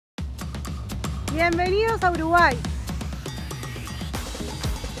Bienvenidos a Uruguay.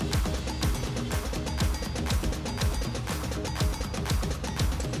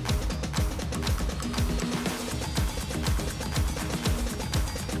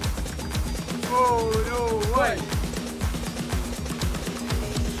 Uruguay.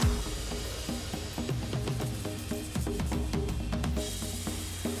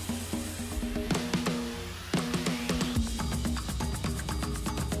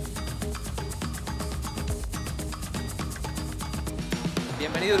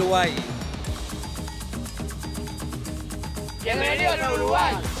 Bienvenido a Uruguay. Bienvenidos a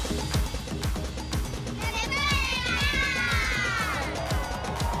Uruguay.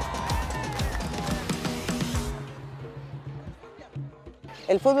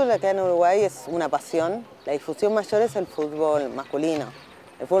 El fútbol acá en Uruguay es una pasión. La difusión mayor es el fútbol masculino.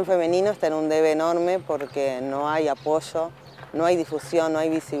 El fútbol femenino está en un debe enorme porque no hay apoyo, no hay difusión, no hay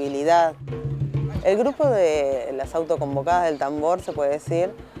visibilidad. El grupo de las autoconvocadas del tambor, se puede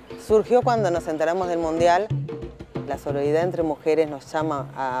decir, surgió cuando nos enteramos del Mundial. La solidaridad entre mujeres nos llama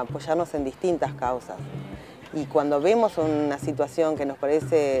a apoyarnos en distintas causas. Y cuando vemos una situación que nos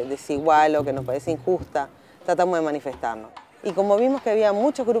parece desigual o que nos parece injusta, tratamos de manifestarnos. Y como vimos que había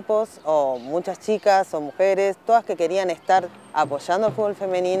muchos grupos, o muchas chicas o mujeres, todas que querían estar apoyando al fútbol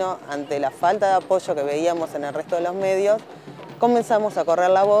femenino ante la falta de apoyo que veíamos en el resto de los medios, comenzamos a correr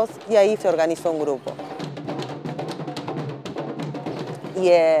la voz y ahí se organizó un grupo. Y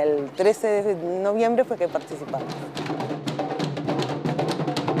el 13 de noviembre fue que participamos.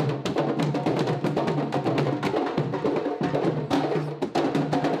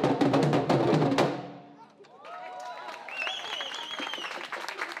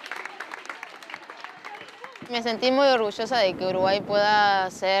 Me sentí muy orgullosa de que Uruguay pueda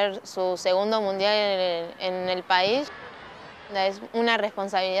hacer su segundo mundial en el país. Es una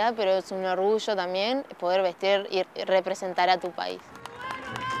responsabilidad, pero es un orgullo también poder vestir y representar a tu país.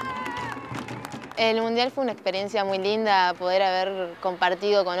 El mundial fue una experiencia muy linda, poder haber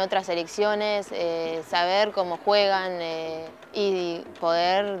compartido con otras selecciones, saber cómo juegan y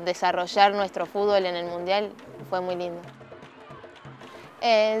poder desarrollar nuestro fútbol en el mundial fue muy lindo.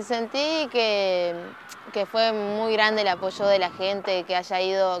 Sentí que fue muy grande el apoyo de la gente, que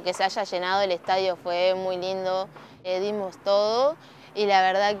se haya llenado el estadio, fue muy lindo. Dimos todo y la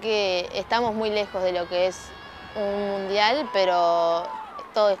verdad que estamos muy lejos de lo que es un mundial, pero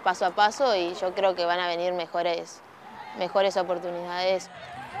todo es paso a paso y yo creo que van a venir mejores oportunidades.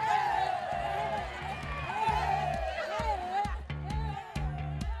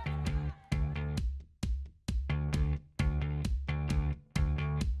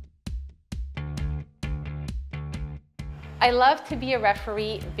 I love to be a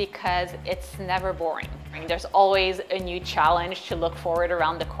referee because it's never boring. There's always a new challenge to look forward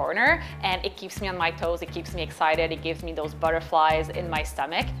around the corner, and it keeps me on my toes, it keeps me excited, it gives me those butterflies in my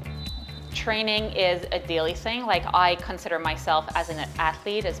stomach. Training is a daily thing. Like, I consider myself as an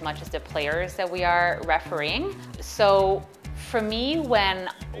athlete as much as the players that we are refereeing. So for me, when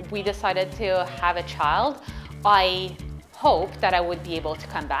we decided to have a child, I hoped that I would be able to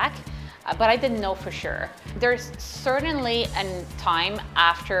come back. But I didn't know for sure. There's certainly a time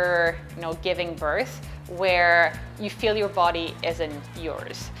after giving birth where you feel your body isn't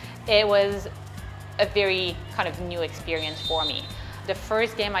yours. It was a very kind of new experience for me. The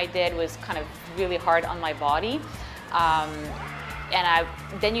first game I did was kind of really hard on my body, and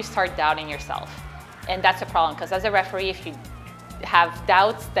then you start doubting yourself. And that's a problem, because as a referee, if you have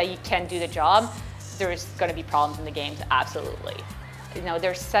doubts that you can't do the job, there's going to be problems in the games, absolutely.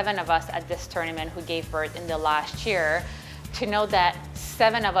 There's 7 of us at this tournament who gave birth in the last year. To know that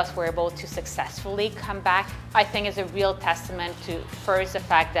 7 of us were able to successfully come back, I think is a real testament to, first, the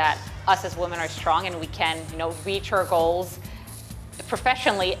fact that us as women are strong and we can, reach our goals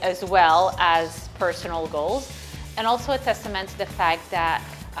professionally as well as personal goals. And also a testament to the fact that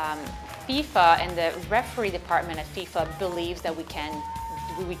FIFA and the referee department at FIFA believes that we can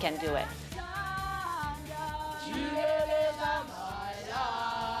do it.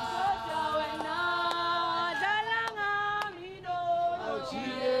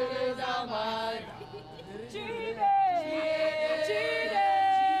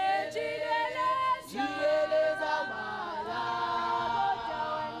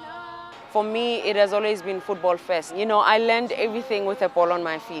 For me, it has always been football first. I learned everything with a ball on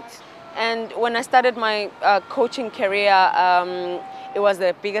my feet. And when I started my coaching career, it was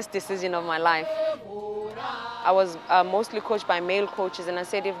the biggest decision of my life. I was mostly coached by male coaches, and I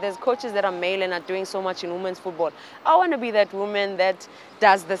said, if there's coaches that are male and are doing so much in women's football, I want to be that woman that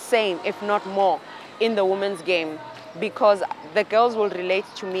does the same, if not more, in the women's game. because the girls will relate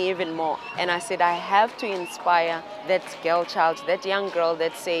to me even more. And I said, I have to inspire that girl child, that young girl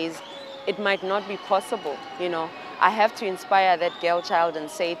that says, it might not be possible, you know. I have to inspire that girl child and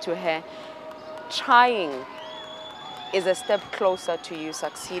say to her, trying is a step closer to you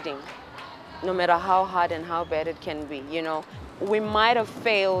succeeding, no matter how hard and how bad it can be, you know. We might have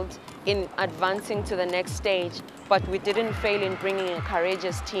failed in advancing to the next stage, but we didn't fail in bringing a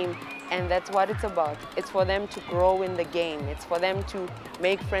courageous team, and that's what it's about. It's for them to grow in the game. It's for them to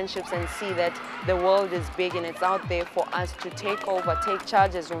make friendships and see that the world is big and it's out there for us to take over, take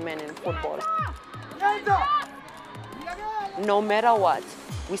charge as women in football. No matter what,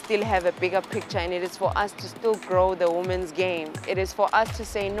 we still have a bigger picture, and it is for us to still grow the women's game. It is for us to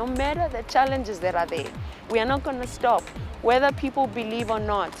say, no matter the challenges that are there, we are not going to stop. Whether people believe or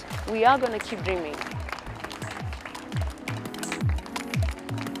not, we are going to keep dreaming.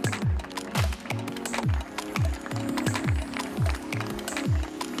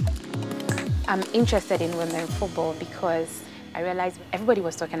 I'm interested in women's football because I realized everybody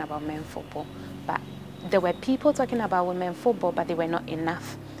was talking about men's football, but there were people talking about women's football, but they were not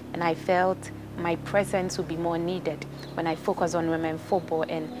enough. And I felt my presence would be more needed when I focus on women's football,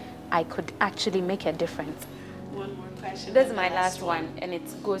 and I could actually make a difference. One more question. This is my last one, and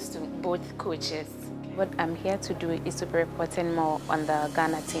it goes to both coaches. What I'm here to do is to be reporting more on the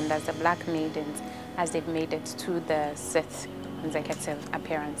Ghana team, that's the Black Maidens, as they've made it to the 6th consecutive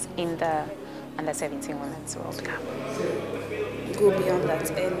appearance in the Under-17 Women's World Cup. Go beyond that,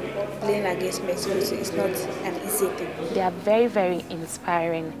 and playing against Mexico is not an easy thing. They are very, very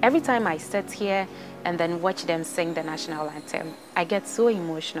inspiring. Every time I sit here and then watch them sing the national anthem, I get so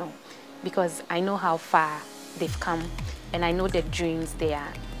emotional because I know how far they've come, and I know the dreams they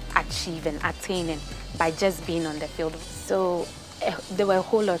are achieving, attaining by just being on the field. So there were a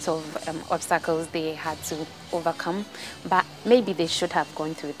whole lot of obstacles they had to overcome, but maybe they should have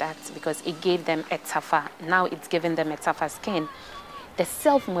gone through that because it gave them a tougher, now it's given them a tougher skin. The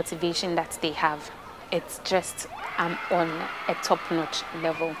self-motivation that they have, it's just on a top-notch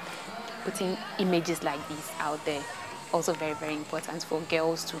level. Putting images like these out there, also very, very important for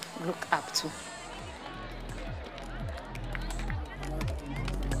girls to look up to.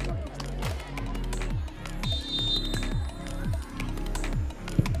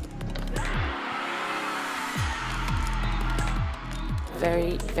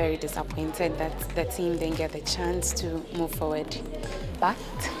 Very, very disappointed that the team didn't get the chance to move forward. But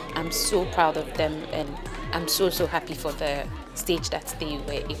I'm so proud of them, and I'm so happy for the stage that they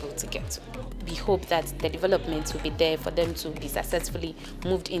were able to get to. We hope that the development will be there for them to be successfully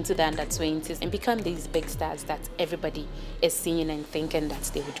moved into the under-20s and become these big stars that everybody is seeing and thinking that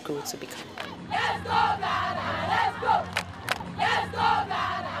they would grow to become. Let's go, Ghana! Let's go! Let's go,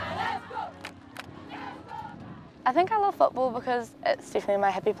 Ghana! Let's go! I think I love football because it's definitely my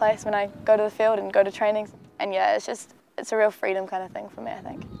happy place when I go to the field and go to trainings. And yeah, it's a real freedom kind of thing for me, I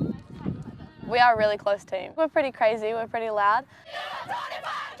think. We are a really close team. We're pretty crazy, we're pretty loud.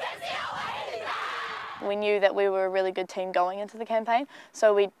 We knew that we were a really good team going into the campaign,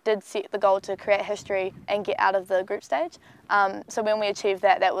 so we did set the goal to create history and get out of the group stage. So when we achieved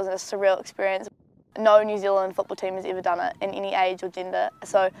that, that was a surreal experience. No New Zealand football team has ever done it in any age or gender.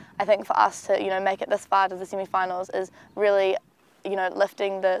 So I think for us to, make it this far to the semi-finals is really,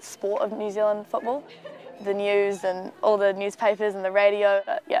 lifting the sport of New Zealand football. The news and all the newspapers and the radio,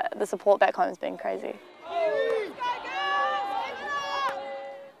 yeah, the support back home has been crazy.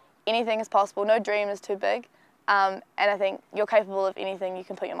 Anything is possible, no dream is too big, and I think you're capable of anything you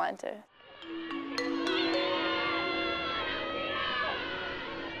can put your mind to.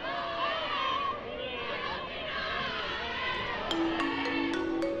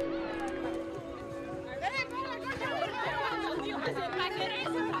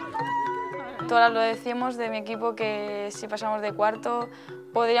 Todas lo decimos de mi equipo que si pasamos de cuarto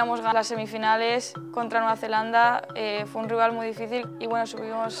podríamos ganar las semifinales contra Nueva Zelanda. Fue un rival muy difícil y bueno,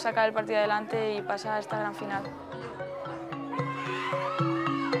 supimos sacar el partido adelante y pasar a esta gran final.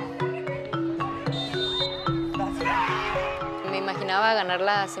 Me imaginaba ganar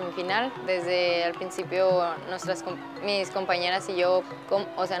la semifinal. Desde el principio mis compañeras y yo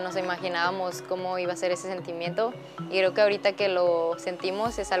nos imaginábamos cómo iba a ser ese sentimiento, y creo que ahorita que lo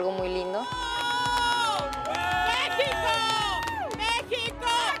sentimos es algo muy lindo.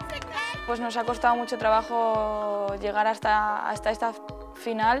 Pues nos ha costado mucho trabajo llegar hasta esta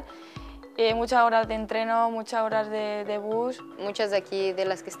final. Muchas horas de entreno, muchas horas de bus. Muchas de aquí, de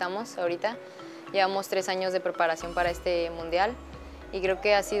las que estamos ahorita, llevamos 3 años de preparación para este mundial, y creo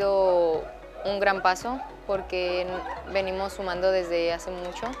que ha sido un gran paso porque venimos sumando desde hace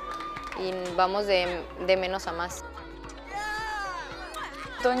mucho y vamos de menos a más.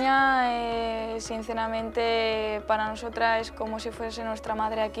 Toña, sinceramente, para nosotras es como si fuese nuestra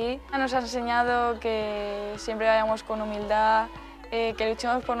madre aquí. Nos ha enseñado que siempre vayamos con humildad, que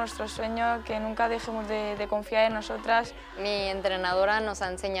luchemos por nuestros sueños, que nunca dejemos de confiar en nosotras. Mi entrenadora nos ha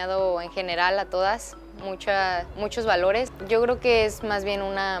enseñado en general a todas muchos valores. Yo creo que es más bien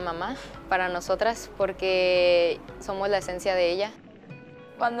una mamá para nosotras porque somos la esencia de ella.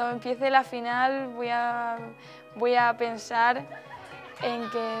 Cuando empiece la final voy a pensar en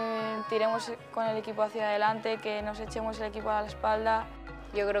que tiremos con el equipo hacia adelante, que nos echemos el equipo a la espalda.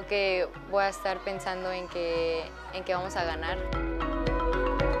 Yo creo que voy a estar pensando en que vamos a ganar.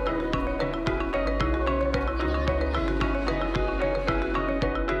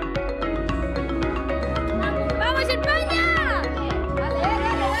 ¡Vamos, España!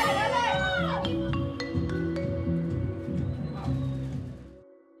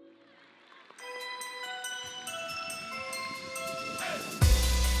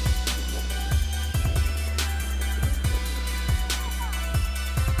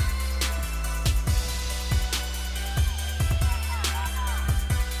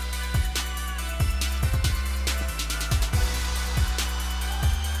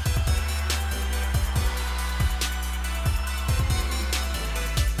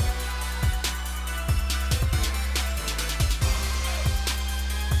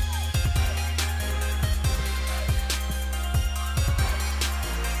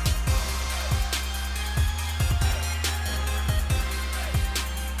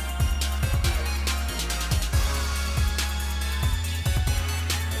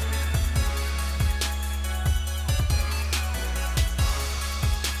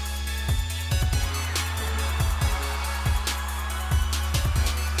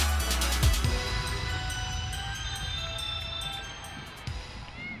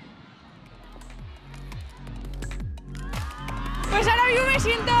 Pues ahora mismo me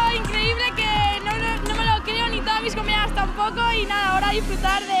siento increíble, que no me lo creo, ni todas mis compañeras tampoco, y nada, ahora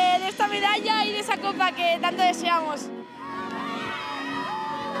disfrutar de esta medalla y de esa copa que tanto deseamos.